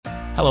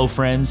Hello,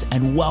 friends,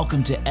 and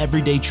welcome to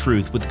Everyday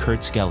Truth with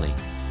Kurt Skelly.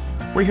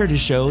 We're here to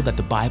show that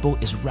the Bible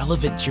is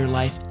relevant to your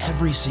life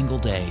every single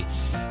day,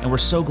 and we're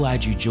so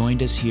glad you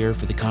joined us here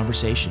for the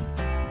conversation.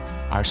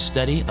 Our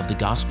study of the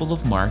Gospel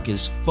of Mark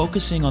is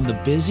focusing on the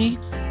busy,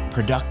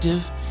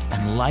 productive,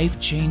 and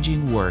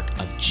life-changing work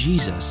of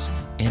Jesus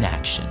in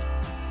action.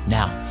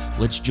 Now,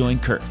 let's join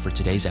Kurt for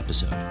today's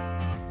episode.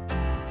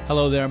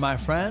 Hello there, my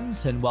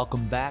friends, and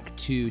welcome back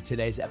to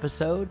today's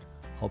episode.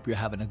 Hope you're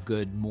having a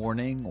good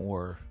morning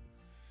or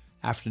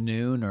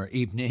afternoon or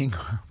evening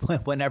or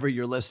whenever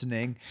you're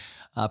listening.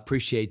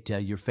 Appreciate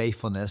your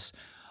faithfulness.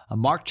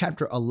 Mark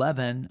chapter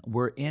 11,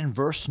 we're in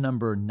verse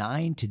number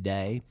 9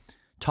 today,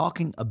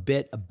 talking a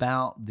bit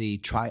about the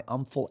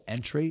triumphal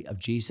entry of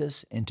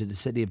Jesus into the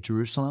city of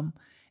Jerusalem.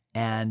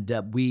 And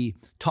we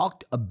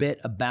talked a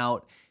bit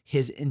about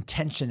his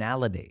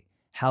intentionality,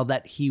 how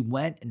that he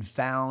went and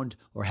found,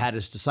 or had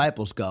his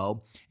disciples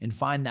go and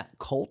find that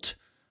colt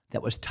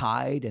that was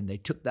tied, and they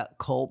took that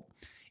colt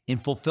in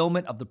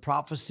fulfillment of the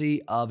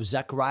prophecy of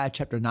Zechariah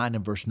chapter 9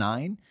 and verse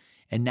 9.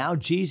 And now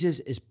Jesus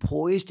is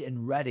poised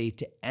and ready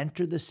to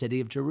enter the city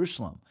of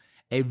Jerusalem,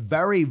 a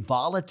very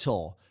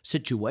volatile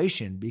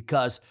situation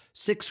because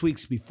 6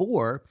 weeks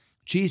before,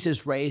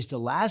 Jesus raised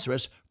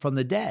Lazarus from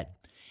the dead.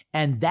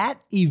 And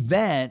that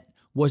event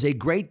was a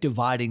great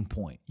dividing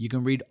point. You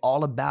can read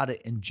all about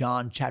it in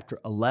John chapter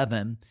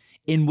 11,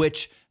 in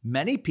which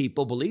many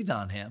people believed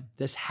on him.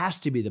 This has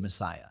to be the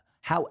Messiah.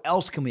 How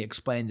else can we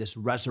explain this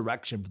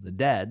resurrection from the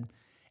dead?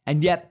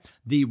 And yet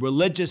the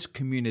religious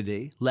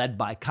community led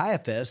by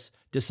Caiaphas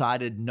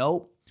decided,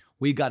 nope,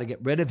 we got to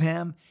get rid of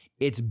him.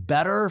 It's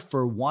better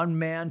for one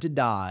man to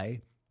die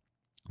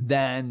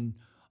than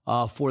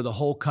for the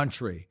whole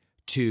country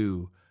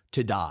to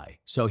die.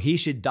 So he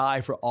should die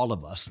for all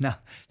of us. Now,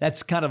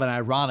 that's kind of an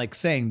ironic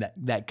thing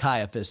that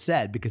Caiaphas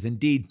said, because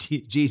indeed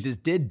Jesus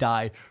did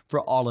die for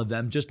all of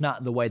them, just not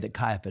in the way that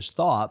Caiaphas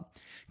thought.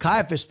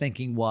 Caiaphas'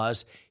 thinking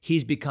was,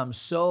 he's become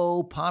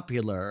so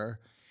popular,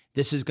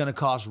 this is going to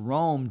cause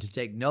Rome to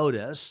take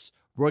notice.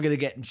 We're going to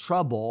get in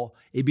trouble.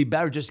 It'd be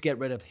better just get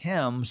rid of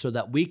him so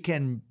that we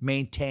can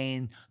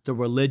maintain the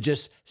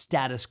religious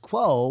status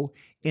quo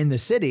in the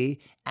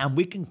city, and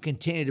we can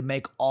continue to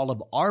make all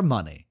of our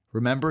money.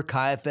 Remember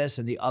Caiaphas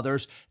and the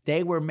others,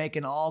 they were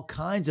making all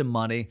kinds of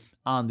money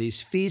on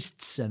these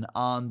feasts and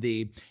on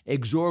the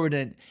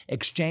exorbitant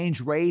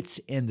exchange rates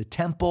in the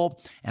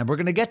temple, and we're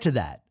going to get to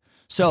that.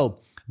 So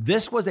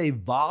this was a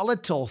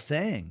volatile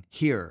thing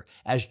here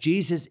as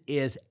Jesus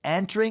is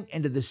entering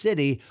into the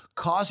city,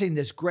 causing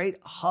this great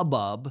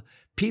hubbub.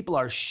 People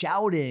are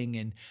shouting,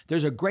 and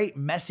there's a great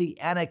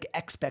messianic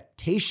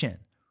expectation.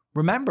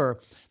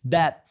 Remember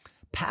that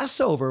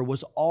Passover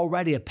was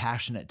already a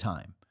passionate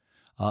time.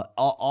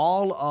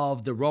 All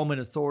of the Roman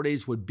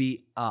authorities would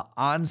be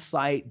on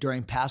site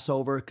during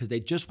Passover because they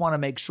just want to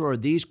make sure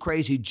these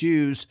crazy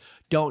Jews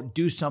don't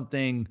do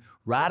something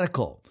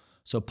radical.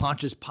 So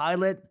Pontius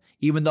Pilate,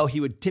 even though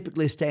he would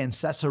typically stay in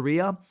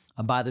Caesarea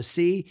by the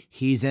sea,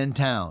 he's in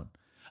town.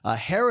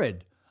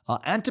 Herod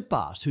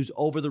Antipas, who's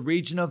over the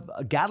region of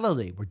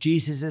Galilee, where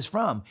Jesus is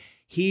from,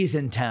 he's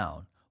in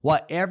town.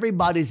 Why?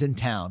 Everybody's in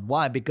town.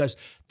 Why? Because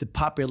the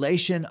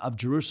population of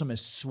Jerusalem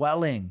is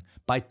swelling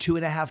by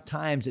 2.5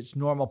 times its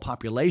normal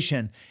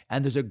population.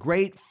 And there's a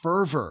great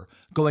fervor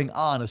going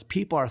on as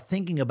people are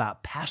thinking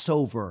about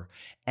Passover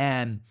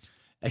and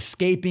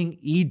escaping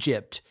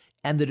Egypt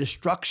and the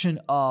destruction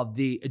of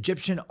the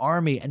Egyptian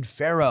army and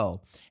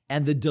Pharaoh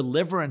and the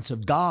deliverance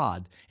of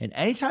God. And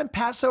anytime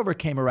Passover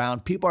came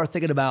around, people are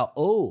thinking about,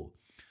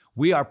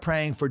 we are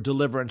praying for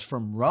deliverance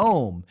from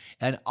Rome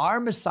and our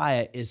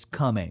Messiah is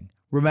coming.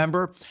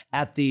 Remember,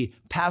 at the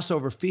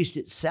Passover feast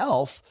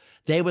itself,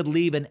 they would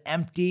leave an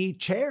empty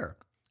chair.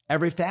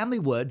 Every family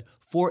would,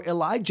 for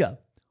Elijah.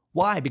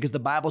 Why? Because the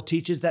Bible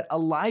teaches that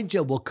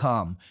Elijah will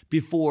come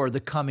before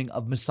the coming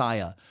of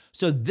Messiah.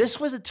 So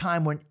this was a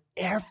time when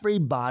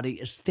everybody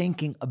is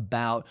thinking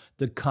about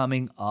the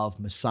coming of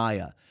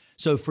Messiah.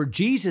 So for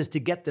Jesus to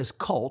get this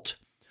colt,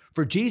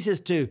 for Jesus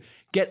to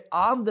get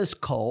on this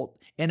colt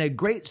in a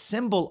great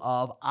symbol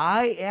of,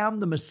 I am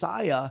the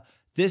Messiah,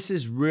 this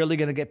is really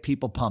going to get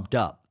people pumped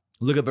up.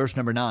 Look at verse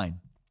number 9.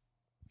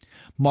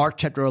 Mark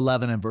chapter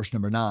 11 and verse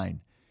number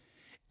 9.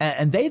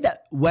 And they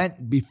that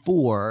went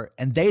before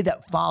and they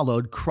that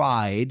followed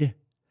cried,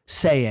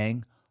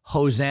 saying,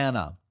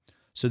 Hosanna.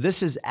 So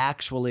this is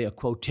actually a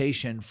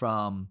quotation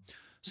from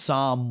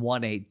Psalm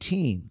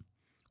 118,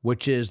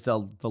 which is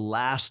the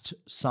last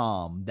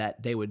psalm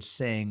that they would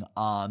sing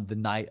on the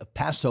night of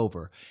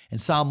Passover. In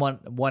Psalm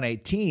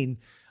 118,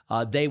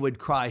 they would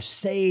cry,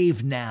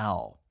 save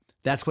now.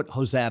 That's what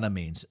Hosanna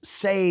means.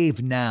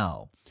 Save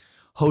now.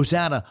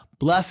 Hosanna,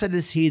 blessed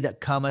is he that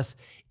cometh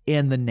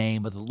in the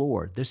name of the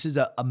Lord. This is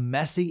a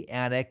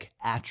messianic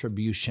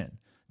attribution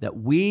that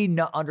we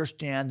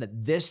understand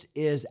that this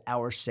is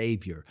our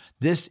Savior.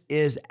 This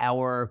is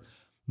our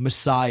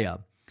Messiah.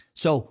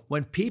 So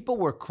when people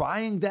were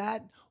crying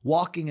that,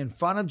 walking in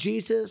front of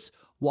Jesus,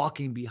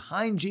 walking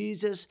behind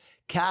Jesus,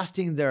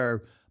 casting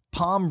their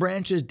palm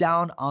branches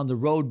down on the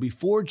road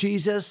before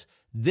Jesus,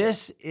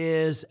 This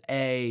is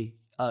a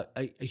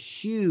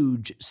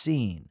huge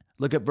scene.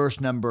 Look at verse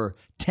number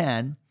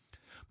 10.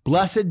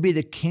 Blessed be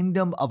the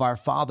kingdom of our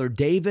father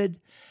David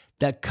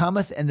that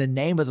cometh in the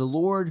name of the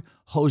Lord.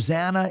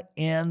 Hosanna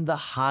in the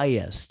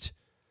highest.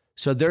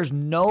 So there's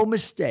no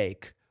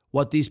mistake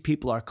what these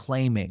people are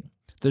claiming.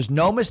 There's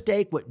no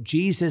mistake what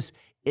Jesus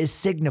is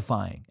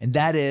signifying. And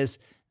that is,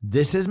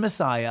 this is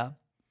Messiah.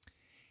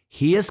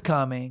 He is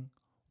coming.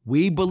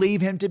 We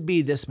believe him to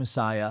be this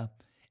Messiah.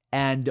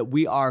 And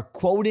we are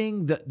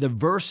quoting the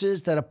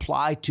verses that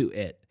apply to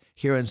it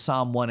here in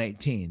Psalm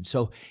 118.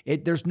 So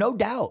there's no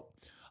doubt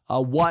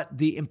what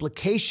the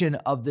implication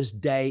of this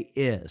day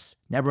is.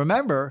 Now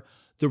remember,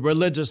 the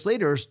religious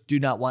leaders do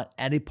not want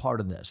any part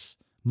of this.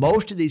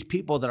 Most of these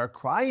people that are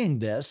crying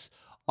this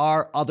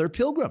are other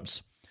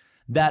pilgrims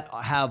that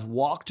have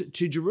walked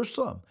to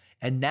Jerusalem.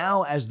 And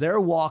now as they're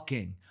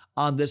walking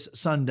on this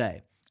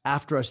Sunday,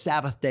 after a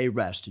Sabbath day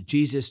rest,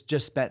 Jesus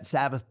just spent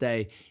Sabbath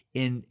day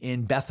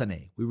in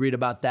Bethany. We read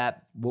about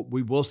that.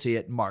 We will see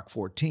it in Mark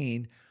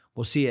 14.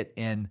 We'll see it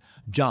in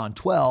John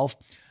 12.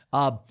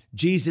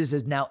 Jesus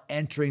is now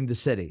entering the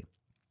city.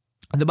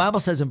 And the Bible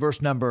says in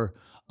verse number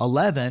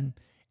 11,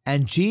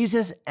 and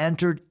Jesus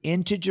entered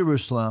into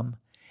Jerusalem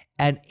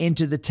and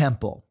into the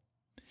temple.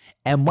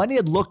 And when he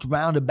had looked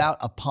round about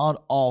upon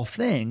all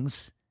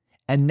things,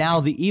 and now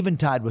the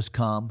eventide was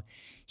come,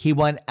 he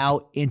went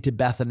out into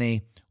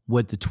Bethany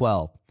with the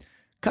 12.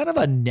 Kind of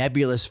a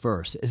nebulous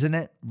verse, isn't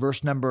it?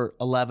 Verse number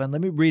 11. Let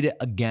me read it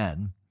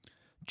again.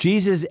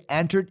 Jesus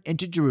entered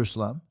into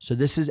Jerusalem. So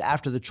this is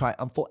after the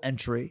triumphal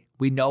entry.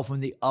 We know from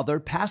the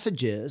other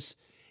passages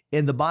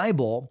in the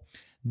Bible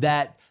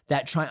that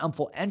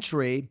triumphal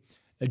entry,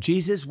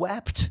 Jesus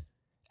wept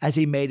as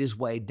he made his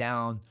way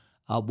down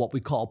what we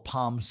call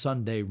Palm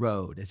Sunday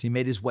Road. As he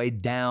made his way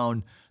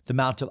down the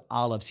Mount of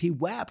Olives, he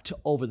wept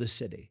over the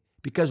city.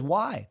 Because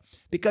why?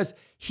 Because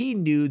he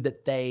knew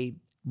that they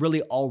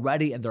really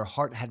already in their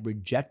heart had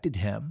rejected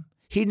him.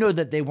 He knew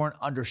that they weren't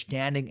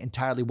understanding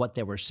entirely what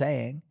they were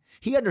saying.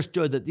 He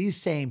understood that these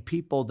same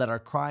people that are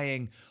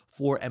crying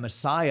for a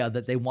Messiah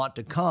that they want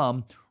to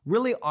come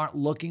really aren't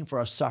looking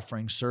for a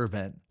suffering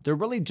servant. They're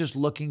really just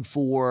looking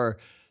for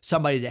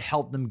somebody to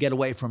help them get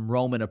away from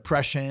Roman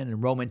oppression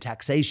and Roman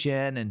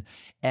taxation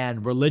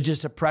and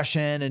religious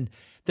oppression. And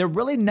they're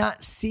really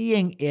not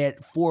seeing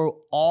it for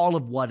all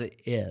of what it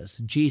is.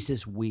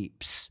 Jesus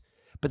weeps.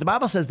 But the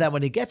Bible says that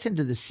when he gets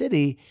into the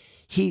city,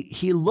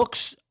 he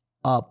looks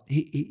up,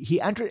 he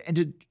entered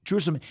into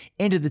Jerusalem,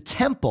 into the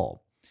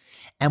temple.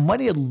 And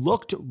when he had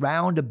looked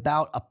round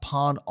about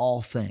upon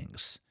all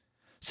things.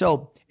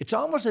 So it's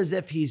almost as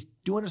if he's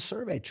doing a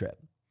survey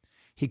trip.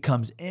 He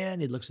comes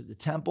in, he looks at the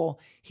temple.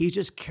 He's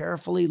just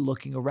carefully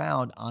looking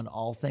around on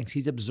all things.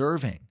 He's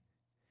observing.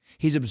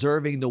 He's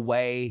observing the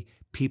way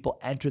people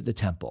enter the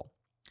temple.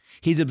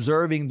 He's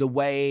observing the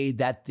way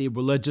that the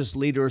religious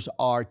leaders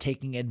are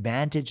taking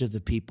advantage of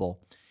the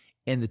people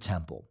in the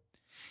temple.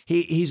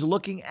 He's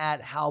looking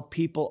at how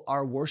people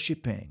are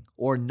worshiping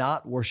or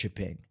not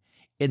worshiping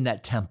in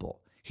that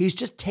temple. He's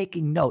just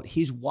taking note.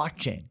 He's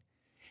watching.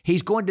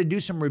 He's going to do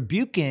some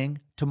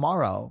rebuking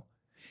tomorrow.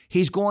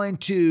 He's going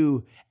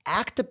to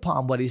act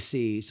upon what he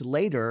sees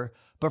later,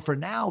 but for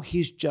now,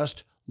 he's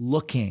just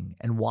looking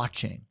and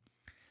watching.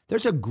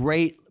 There's a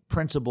great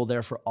principle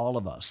there for all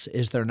of us,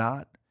 is there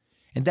not?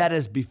 And that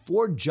is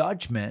before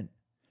judgment,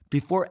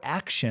 before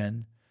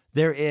action,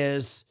 there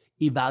is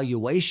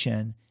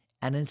evaluation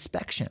and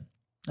inspection.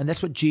 And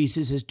that's what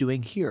Jesus is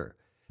doing here.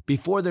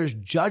 Before there's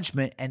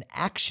judgment and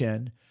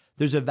action,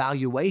 there's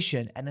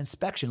evaluation and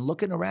inspection,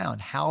 looking around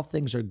how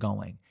things are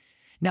going.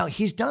 Now,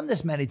 he's done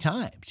this many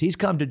times. He's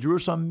come to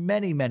Jerusalem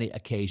many, many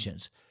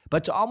occasions,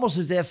 but it's almost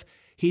as if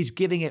he's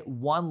giving it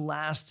one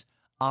last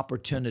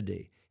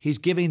opportunity. He's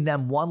giving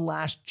them one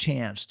last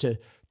chance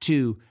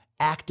to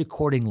act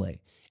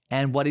accordingly.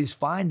 And what he's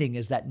finding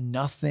is that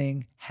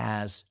nothing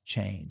has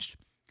changed.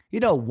 You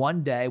know,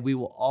 one day we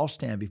will all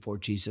stand before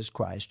Jesus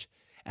Christ,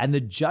 and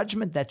the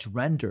judgment that's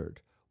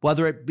rendered,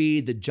 whether it be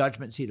the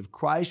judgment seat of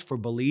Christ for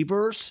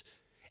believers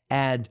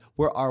and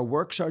where our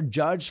works are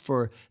judged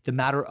for the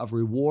matter of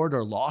reward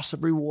or loss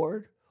of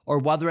reward, or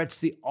whether it's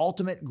the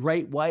ultimate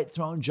great white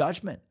throne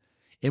judgment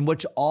in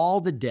which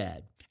all the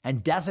dead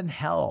and death and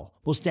hell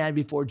will stand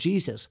before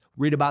Jesus.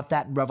 Read about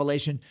that in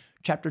Revelation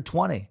chapter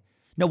 20.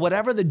 Now,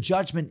 whatever the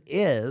judgment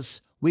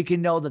is, we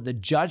can know that the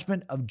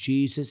judgment of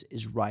Jesus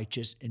is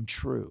righteous and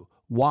true.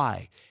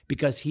 Why?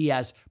 Because he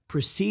has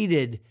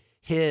preceded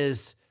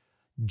his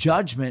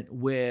judgment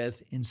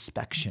with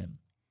inspection.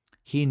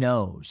 He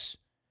knows.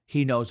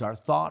 He knows our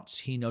thoughts.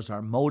 He knows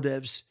our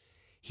motives.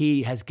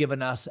 He has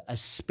given us a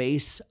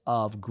space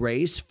of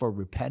grace for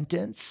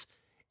repentance.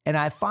 And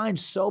I find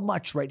so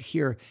much right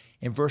here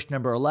in verse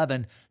number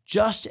 11,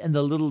 just in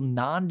the little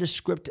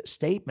nondescript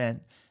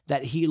statement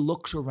that he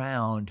looks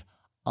around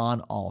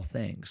on all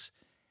things.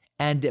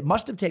 And it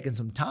must have taken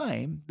some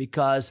time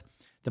because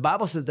the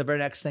Bible says the very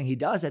next thing he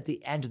does at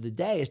the end of the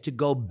day is to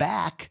go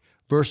back,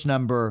 verse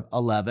number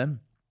 11,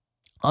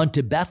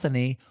 unto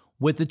Bethany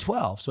with the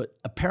 12. So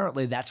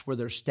apparently that's where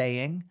they're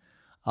staying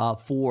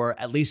for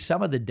at least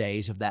some of the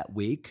days of that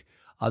week.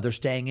 They're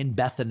staying in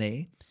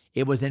Bethany.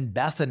 It was in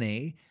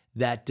Bethany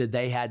that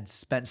they had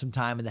spent some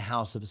time in the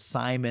house of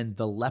Simon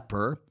the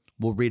leper.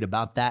 We'll read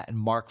about that in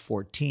Mark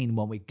 14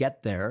 when we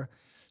get there.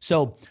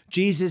 So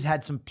Jesus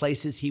had some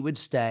places he would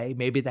stay,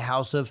 maybe the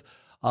house of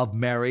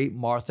Mary,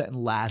 Martha, and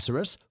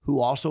Lazarus, who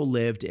also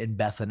lived in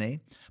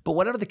Bethany. But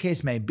whatever the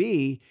case may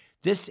be,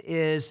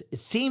 it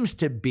seems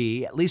to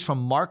be, at least from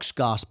Mark's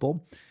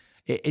gospel,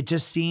 it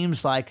just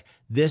seems like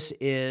this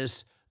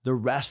is the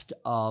rest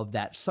of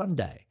that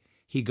Sunday.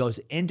 He goes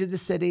into the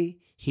city,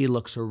 he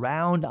looks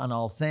around on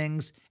all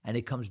things, and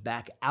he comes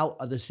back out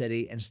of the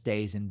city and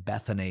stays in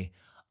Bethany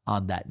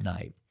on that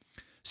night.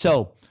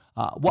 So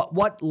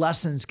what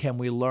lessons can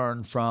we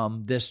learn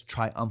from this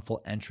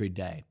triumphal entry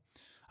day?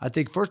 I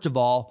think, first of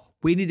all,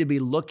 we need to be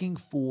looking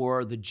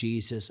for the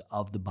Jesus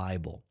of the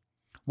Bible.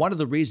 One of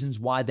the reasons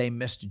why they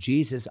missed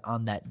Jesus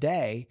on that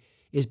day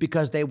is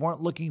because they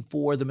weren't looking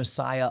for the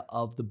Messiah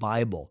of the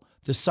Bible,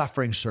 the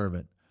suffering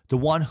servant, the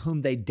one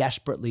whom they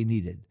desperately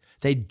needed.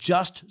 They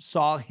just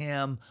saw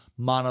him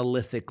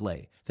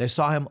monolithically. They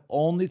saw him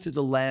only through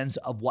the lens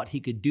of what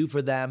he could do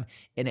for them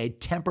in a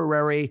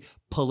temporary,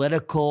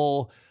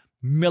 political,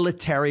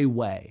 military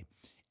way.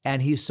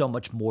 And he's so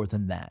much more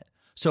than that.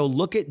 So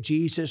look at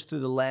Jesus through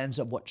the lens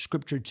of what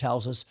Scripture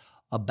tells us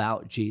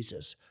about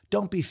Jesus.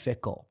 Don't be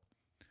fickle.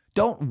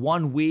 Don't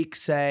one week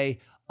say,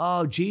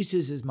 oh,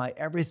 Jesus is my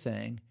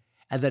everything,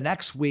 and the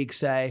next week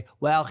say,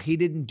 well, he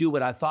didn't do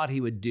what I thought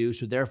he would do,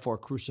 so therefore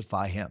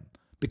crucify him.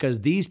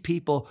 Because these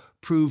people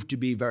proved to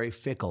be very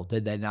fickle,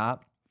 did they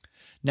not?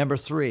 Number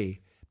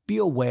 3, be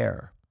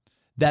aware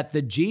that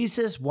the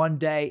Jesus one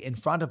day in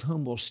front of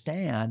whom we'll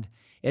stand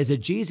is a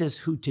Jesus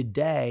who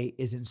today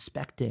is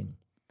inspecting,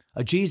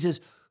 a Jesus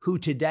who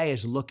today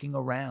is looking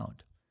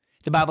around.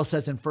 The Bible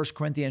says in 1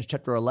 Corinthians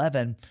chapter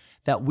 11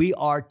 that we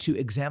are to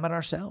examine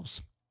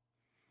ourselves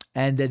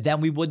and that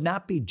then we would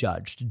not be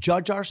judged.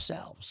 Judge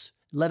ourselves.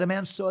 Let a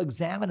man so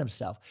examine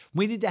himself.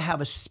 We need to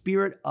have a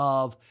spirit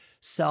of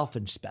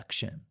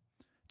self-inspection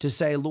to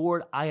say,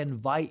 Lord, I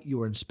invite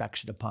your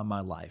inspection upon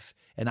my life,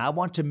 and I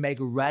want to make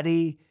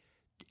ready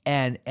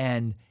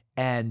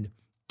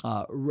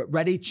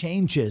ready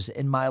changes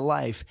in my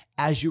life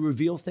as you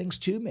reveal things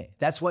to me.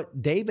 That's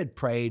what David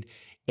prayed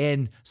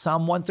in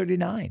Psalm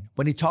 139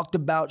 when he talked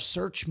about,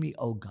 search me,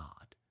 O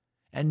God,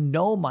 and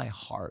know my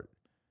heart.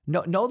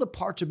 Know the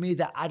parts of me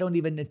that I don't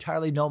even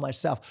entirely know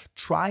myself.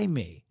 Try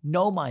me,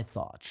 know my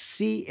thoughts,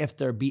 see if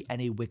there be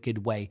any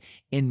wicked way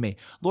in me.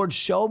 Lord,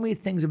 show me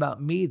things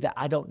about me that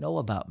I don't know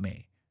about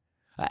me.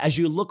 As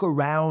you look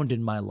around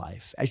in my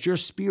life, as your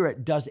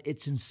Spirit does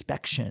its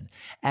inspection,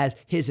 as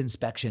his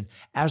inspection,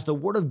 as the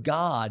Word of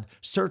God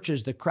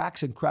searches the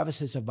cracks and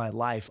crevices of my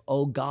life,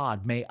 oh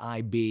God, may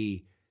I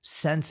be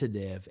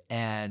sensitive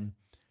and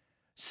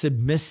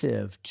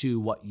submissive to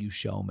what you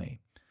show me.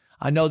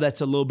 I know that's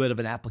a little bit of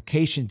an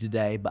application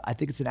today, but I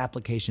think it's an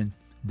application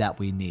that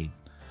we need.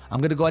 I'm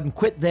going to go ahead and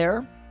quit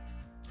there.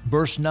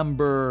 Verse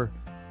number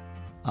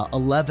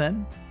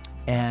 11,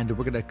 and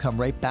we're going to come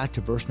right back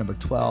to verse number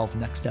 12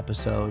 next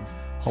episode.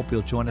 Hope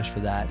you'll join us for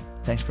that.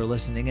 Thanks for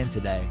listening in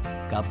today.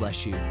 God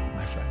bless you,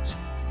 my friends.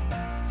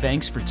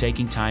 Thanks for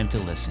taking time to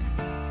listen.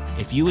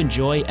 If you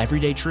enjoy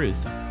Everyday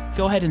Truth,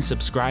 go ahead and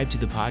subscribe to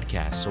the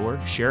podcast or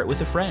share it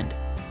with a friend.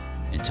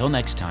 Until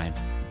next time,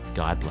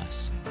 God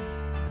bless.